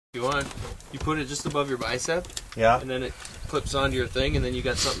you want, you put it just above your bicep. Yeah. And then it clips onto your thing, and then you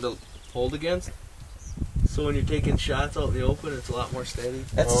got something to hold against. So when you're taking shots out in the open, it's a lot more steady.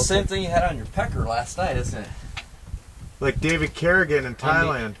 That's the same thing you had on your pecker last night, isn't it? Like David Kerrigan in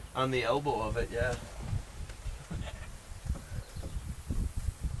Thailand. On the elbow of it, yeah.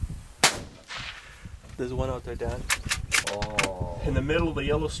 There's one out there, Dan. Oh. In the middle of the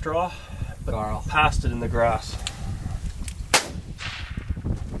yellow straw, but Carl. past it in the grass.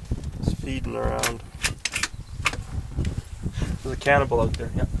 It's feeding around. There's a cannibal out there.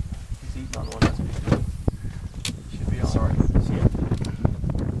 Yep. He's eating on one. That's big. Should be on. Sorry. See it?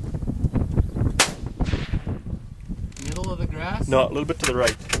 Middle of the grass? No, a little bit to the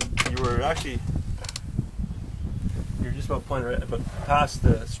right. You were actually. You're just about pointing right, but past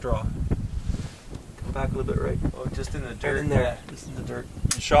the straw. Come back a little bit right. Oh, just in the Right dirt. in there. Just in the dirt.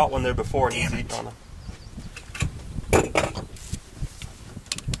 You shot one there before and he's eating on him.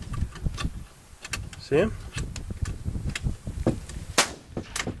 See him?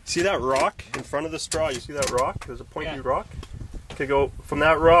 See that rock in front of the straw? You see that rock? There's a pointy rock. Okay, go from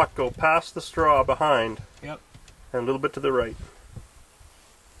that rock, go past the straw behind. Yep. And a little bit to the right.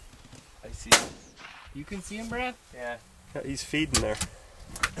 I see. You can see him, Brad? Yeah. Yeah, he's feeding there.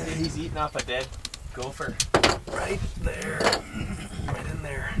 He's eating off a dead gopher. Right there. Right in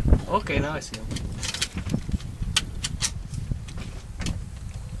there. Okay, now I see him.